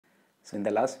So in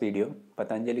the last video,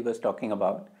 Patanjali was talking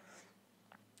about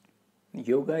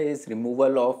yoga is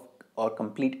removal of or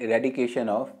complete eradication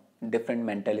of different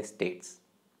mental states.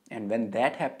 And when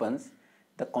that happens,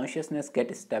 the consciousness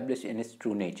gets established in its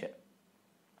true nature.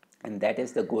 And that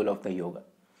is the goal of the yoga.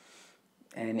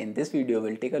 And in this video,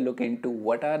 we'll take a look into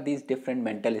what are these different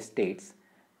mental states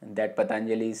that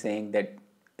Patanjali is saying that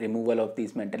removal of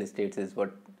these mental states is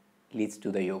what leads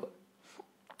to the yoga.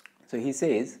 So he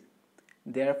says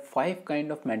there are 5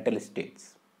 kind of mental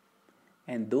states,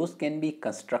 and those can be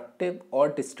constructive or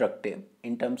destructive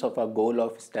in terms of our goal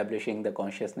of establishing the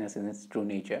consciousness in its true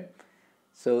nature.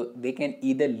 So they can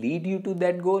either lead you to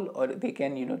that goal or they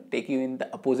can take you in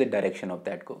the opposite direction of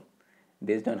that goal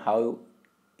based on how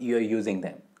you are using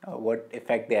them or what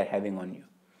effect they are having on you.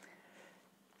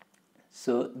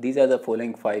 So these are the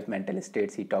following 5 mental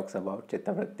states he talks about,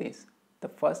 chittavrittis. The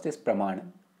first is pramana,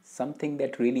 something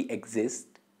that really exists.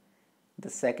 The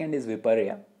second is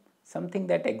viparya, something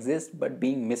that exists but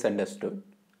being misunderstood.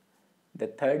 The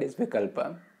third is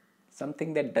vikalpa,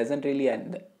 something that doesn't really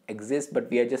exist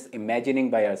but we are just imagining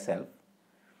by ourselves.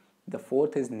 The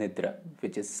fourth is nidra,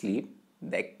 which is sleep,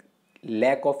 like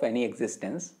lack of any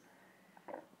existence.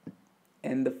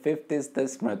 And the fifth is the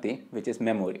smriti, which is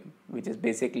memory, which is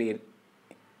basically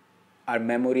our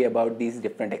memory about these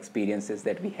different experiences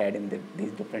that we had in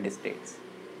these different states.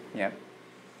 Yeah.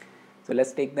 So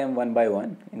let's take them one by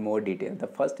one in more detail. The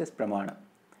first is pramana.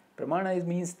 Pramana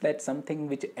means that something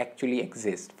which actually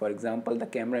exists. For example, the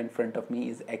camera in front of me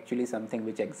is actually something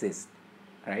which exists,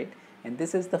 right? And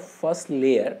this is the first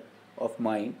layer of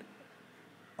mind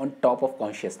on top of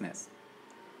consciousness.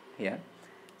 Yeah.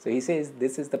 So he says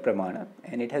this is the pramana,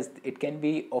 and it can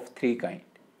be of 3 kinds,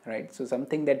 right? So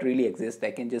something that really exists, I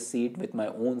can just see it with my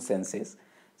own senses,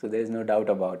 so there is no doubt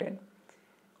about it.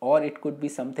 Or it could be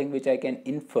something which I can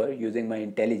infer using my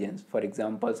intelligence. For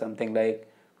example, something like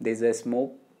there's a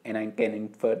smoke and I can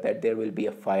infer that there will be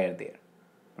a fire there,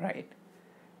 right?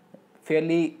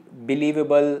 Fairly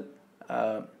believable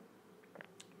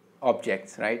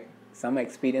objects, right? Some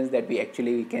experience that we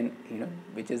can,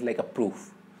 which is like a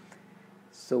proof.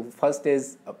 So first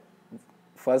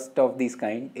of these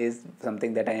kind is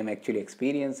something that I am actually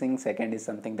experiencing. Second is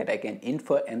something that I can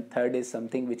infer, and third is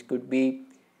something which could be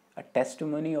a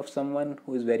testimony of someone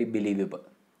who is very believable,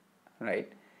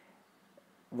 right?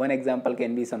 One example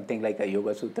can be something like a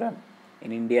Yoga Sutra.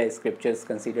 In India, scripture is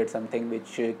considered something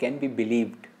which can be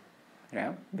believed,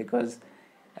 because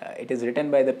it is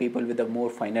written by the people with a more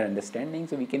finer understanding,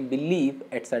 so we can believe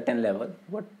at certain level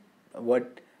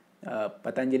what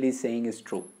Patanjali is saying is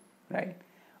true, right?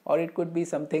 Or it could be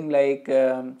something like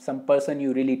some person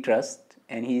you really trust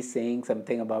and he is saying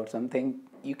something about something,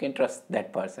 you can trust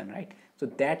that person, right? So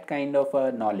that kind of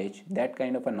a knowledge,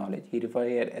 he refers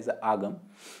here as a agam.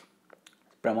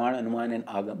 Pramana, Anuman and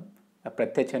Agam. A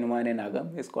Pratyaksh, Anuman and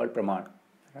Agam is called Pramana,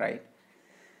 right?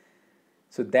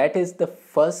 So that is the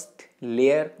first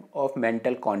layer of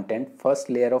mental content, first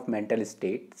layer of mental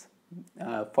states,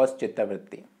 first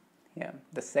chittavritti. Yeah.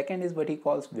 The second is what he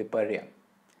calls viparya.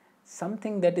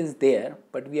 Something that is there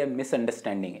but we are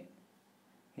misunderstanding it.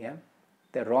 Yeah.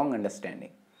 The wrong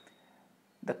understanding.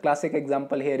 The classic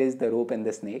example here is the rope and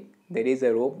the snake. There is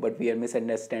a rope but we are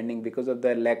misunderstanding because of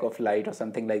the lack of light or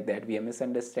something like that. We are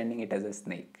misunderstanding it as a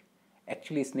snake.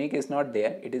 Actually, snake is not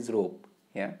there, it is rope.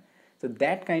 Yeah. So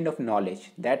that kind of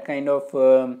knowledge, that kind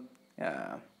of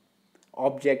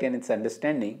object and its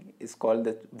understanding is called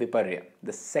the viparya,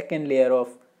 the second layer of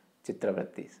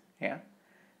chittavrittis. Yeah.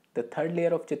 The third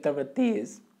layer of chittavritti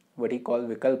is what he calls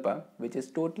vikalpa, which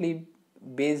is totally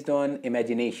based on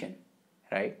imagination,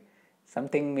 right?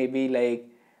 Something maybe like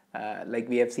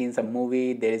we have seen some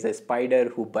movie, there is a spider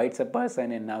who bites a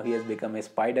person and now he has become a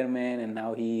Spider-Man, and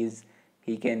now he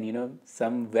can,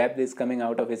 some web is coming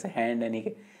out of his hand, and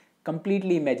he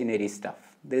completely imaginary stuff.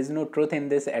 There is no truth in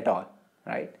this at all,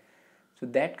 right? So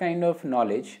that kind of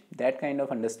knowledge, that kind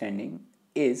of understanding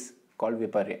is called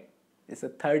viparya. It's the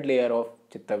third layer of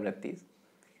chittavrittis.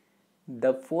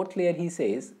 The fourth layer, he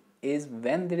says, is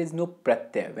when there is no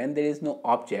pratyaya, when there is no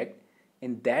object.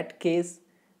 In that case,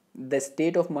 the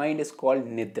state of mind is called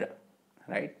nidra,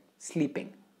 right?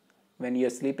 Sleeping. When you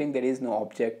are sleeping, there is no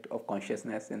object of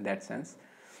consciousness in that sense.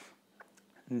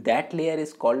 That layer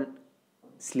is called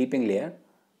sleeping layer,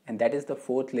 and that is the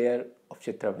fourth layer of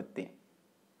chittavritti.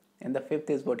 And the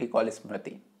fifth is what he calls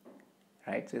smriti,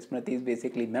 right? So smriti is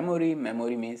basically memory.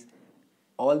 Memory means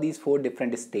all these 4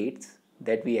 different states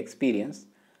that we experience,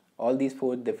 all these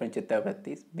 4 different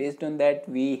chittavrittis. Based on that,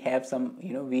 we have some,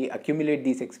 we accumulate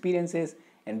these experiences,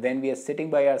 and when we are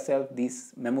sitting by ourselves,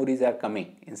 these memories are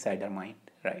coming inside our mind,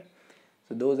 right?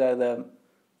 So those are the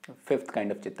fifth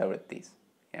kind of chitta vrittis.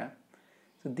 Yeah.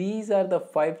 So these are the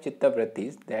five chitta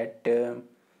vrittis, that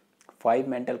five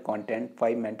mental content,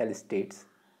 five mental states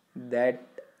that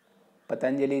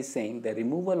Patanjali is saying the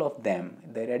removal of them,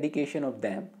 the eradication of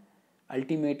them,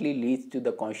 ultimately leads to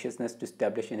the consciousness to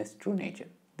establish in its true nature.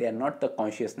 They are not the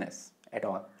consciousness at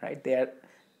all, right? They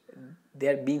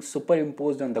are being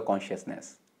superimposed on the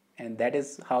consciousness, and that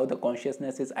is how the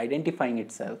consciousness is identifying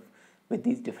itself with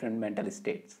these different mental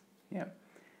states. Yeah.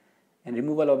 And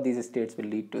removal of these states will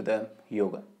lead to the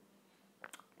yoga.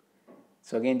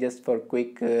 So again, just for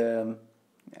quick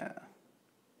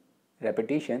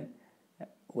repetition,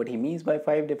 what he means by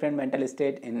five different mental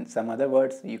state, in some other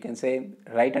words, you can say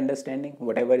right understanding,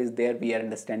 whatever is there, we are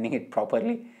understanding it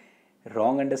properly.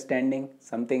 Wrong understanding,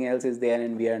 something else is there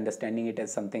and we are understanding it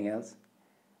as something else.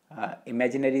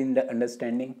 Imaginary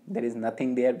understanding, there is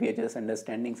nothing there, we are just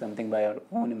understanding something by our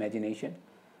own imagination.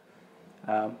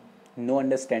 No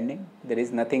understanding, there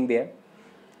is nothing there.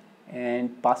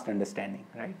 And past understanding,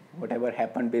 right? Whatever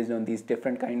happened based on these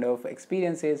different kind of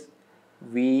experiences,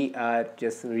 we are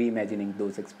just reimagining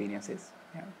those experiences.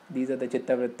 Yeah. These are the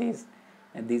chitta vrittis,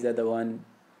 and these are the one,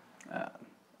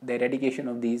 the eradication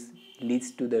of these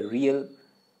leads to the real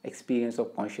experience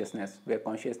of consciousness, where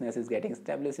consciousness is getting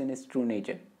established in its true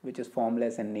nature, which is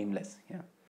formless and nameless. Yeah.